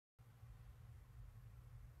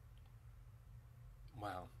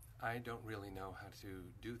I don't really know how to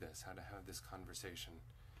do this, how to have this conversation.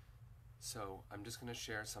 So I'm just going to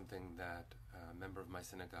share something that a member of my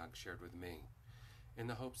synagogue shared with me in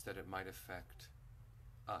the hopes that it might affect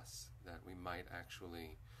us, that we might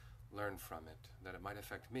actually learn from it, that it might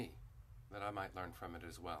affect me, that I might learn from it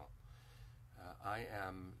as well. I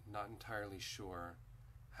am not entirely sure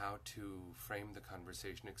how to frame the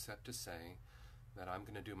conversation except to say that I'm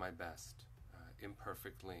going to do my best,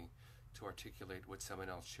 imperfectly, to articulate what someone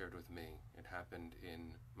else shared with me. It happened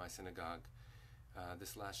in my synagogue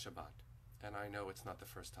this last Shabbat. And I know it's not the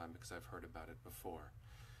first time because I've heard about it before.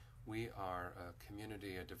 We are a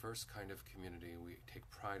community, a diverse kind of community. We take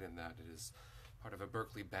pride in that. It is part of a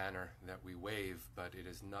Berkeley banner that we wave, but it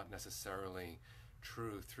is not necessarily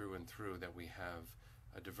true through and through that we have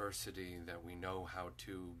a diversity that we know how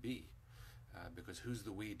to be. Because who's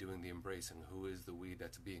the we doing the embracing? Who is the we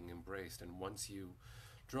that's being embraced? And once you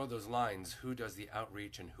draw those lines, who does the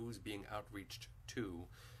outreach and who's being outreached to,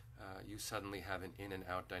 you suddenly have an in and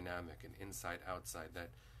out dynamic, an inside-outside,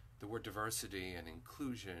 that the word diversity and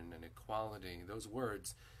inclusion and equality, those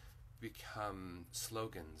words become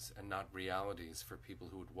slogans and not realities for people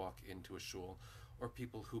who would walk into a shul or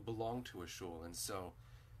people who belong to a shul. And so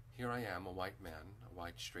here I am, a white man, a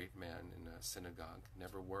white straight man in a synagogue,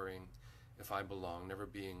 never worrying if I belong, never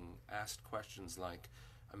being asked questions like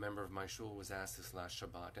a member of my shul was asked this last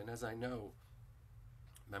Shabbat. And as I know,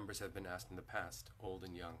 members have been asked in the past, old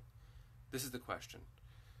and young. This is the question.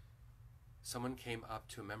 Someone came up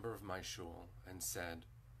to a member of my shul and said,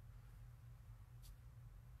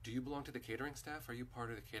 "Do you belong to the catering staff? Are you part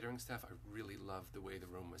of the catering staff? I really loved the way the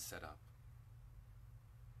room was set up."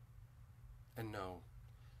 And no,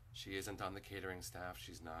 she isn't on the catering staff.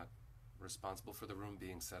 She's not responsible for the room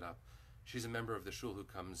being set up. She's a member of the shul who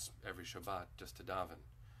comes every Shabbat just to daven.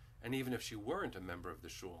 And even if she weren't a member of the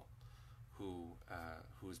shul, who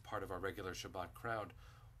is part of our regular Shabbat crowd,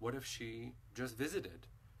 what if she just visited?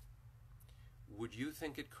 Would you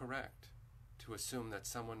think it correct to assume that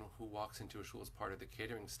someone who walks into a shul is part of the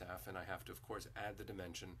catering staff, and I have to, of course, add the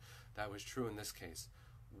dimension, that was true in this case,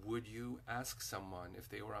 would you ask someone if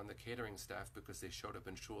they were on the catering staff because they showed up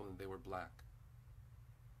in shul and they were black?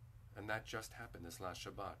 And that just happened this last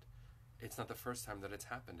Shabbat. It's not the first time that it's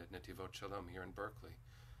happened at Netivot Shalom here in Berkeley.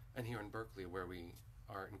 And here in Berkeley, where we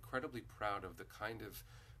are incredibly proud of the kind of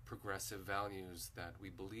progressive values that we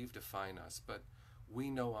believe define us, but we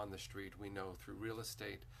know on the street, we know through real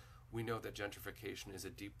estate, we know that gentrification is a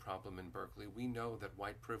deep problem in Berkeley. We know that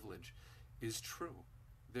white privilege is true.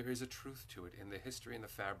 There is a truth to it in the history and the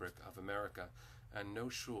fabric of America, and no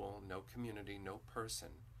shul, no community, no person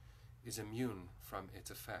is immune from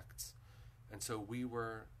its effects. And so we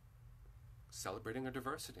were celebrating our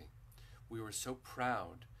diversity. We were so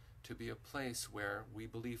proud to be a place where we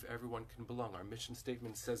believe everyone can belong. Our mission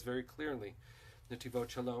statement says very clearly, Netivot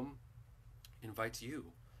Shalom invites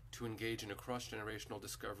you to engage in a cross-generational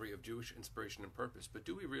discovery of Jewish inspiration and purpose. But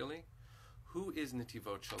do we really? Who is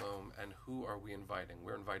Netivot Shalom and who are we inviting?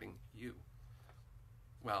 We're inviting you.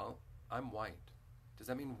 Well, I'm white. Does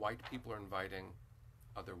that mean white people are inviting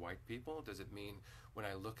other white people? Does it mean when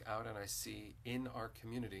I look out and I see in our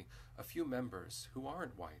community a few members who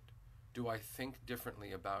aren't white, do I think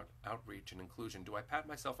differently about outreach and inclusion? Do I pat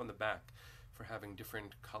myself on the back for having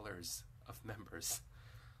different colors of members?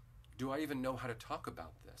 Do I even know how to talk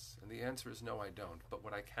about this? And the answer is no, I don't. But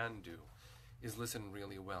what I can do is listen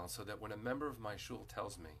really well, so that when a member of my shul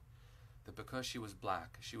tells me that because she was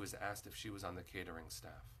black, she was asked if she was on the catering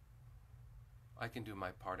staff, I can do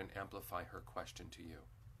my part and amplify her question to you.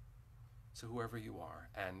 So whoever you are,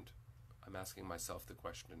 and I'm asking myself the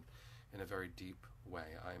question in a very deep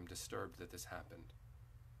way, I am disturbed that this happened.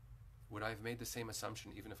 Would I have made the same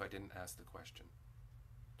assumption even if I didn't ask the question?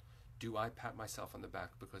 Do I pat myself on the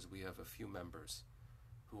back because we have a few members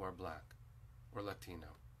who are black or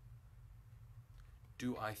Latino?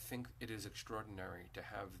 Do I think it is extraordinary to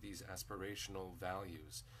have these aspirational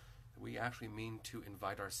values that we actually mean to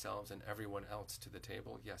invite ourselves and everyone else to the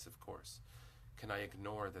table? Yes, of course. Can I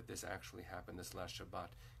ignore that this actually happened this last Shabbat?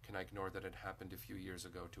 Can I ignore that it happened a few years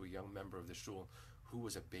ago to a young member of the shul who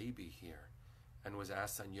was a baby here and was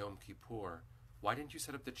asked on Yom Kippur, why didn't you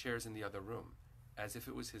set up the chairs in the other room? As if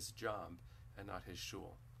it was his job and not his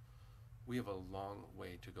shul. We have a long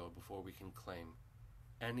way to go before we can claim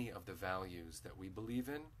any of the values that we believe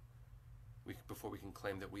in, before we can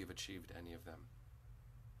claim that we have achieved any of them.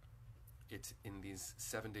 It's in these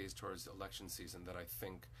 7 days towards election season that I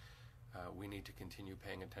think we need to continue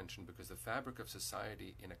paying attention, because the fabric of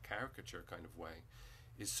society, in a caricature kind of way,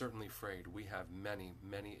 is certainly frayed. We have many,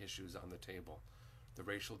 many issues on the table.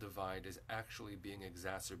 The racial divide is actually being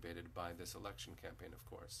exacerbated by this election campaign, of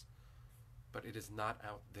course. But it is not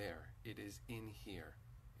out there. It is in here.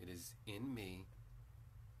 It is in me.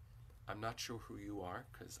 I'm not sure who you are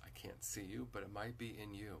because I can't see you, but it might be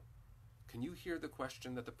in you. Can you hear the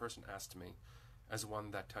question that the person asked me as one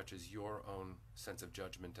that touches your own sense of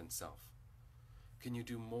judgment and self? Can you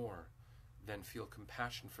do more than feel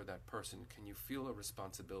compassion for that person? Can you feel a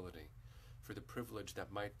responsibility for the privilege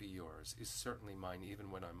that might be yours, is certainly mine even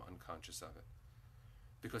when I'm unconscious of it?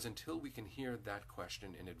 Because until we can hear that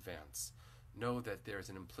question in advance, know that there's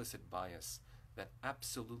an implicit bias that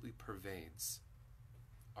absolutely pervades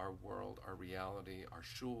our world, our reality, our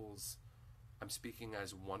shuls. I'm speaking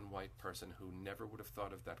as one white person who never would have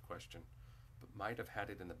thought of that question, but might have had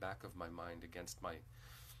it in the back of my mind against my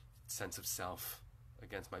sense of self,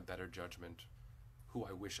 against my better judgment, who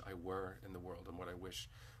I wish I were in the world and what I wish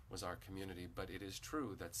was our community. But it is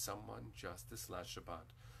true that someone just this last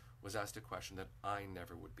Shabbat was asked a question that I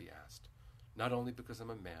never would be asked, not only because I'm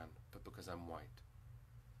a man, but because I'm white.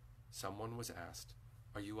 Someone was asked,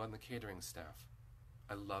 "Are you on the catering staff?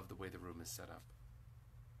 I love the way the room is set up."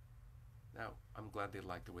 Now, I'm glad they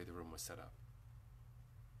liked the way the room was set up.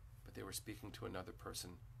 But they were speaking to another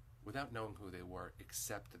person without knowing who they were,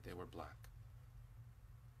 except that they were black.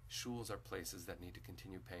 Shuls are places that need to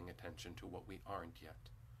continue paying attention to what we aren't yet.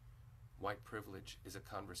 White privilege is a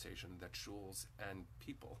conversation that shuls and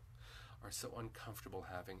people are so uncomfortable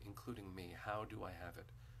having, including me. How do I have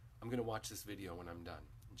it? I'm going to watch this video when I'm done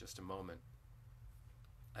in just a moment.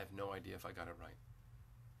 I have no idea if I got it right.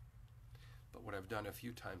 But what I've done a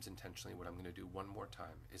few times intentionally, what I'm going to do one more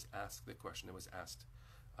time, is ask the question that was asked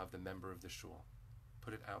of the member of the shul.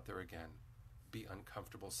 Put it out there again. Be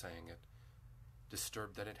uncomfortable saying it.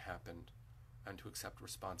 Disturbed that it happened, and to accept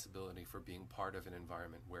responsibility for being part of an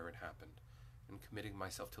environment where it happened, and committing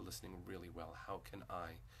myself to listening really well. How can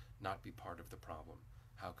I not be part of the problem?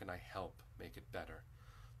 How can I help make it better?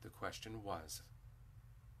 The question was,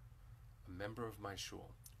 a member of my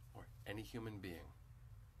shul, or any human being,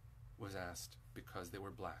 was asked because they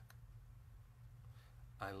were black.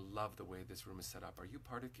 I love the way this room is set up. Are you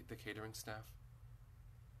part of the catering staff?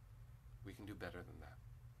 We can do better than that.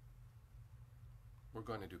 We're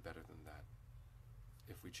going to do better than that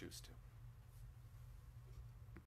if we choose to.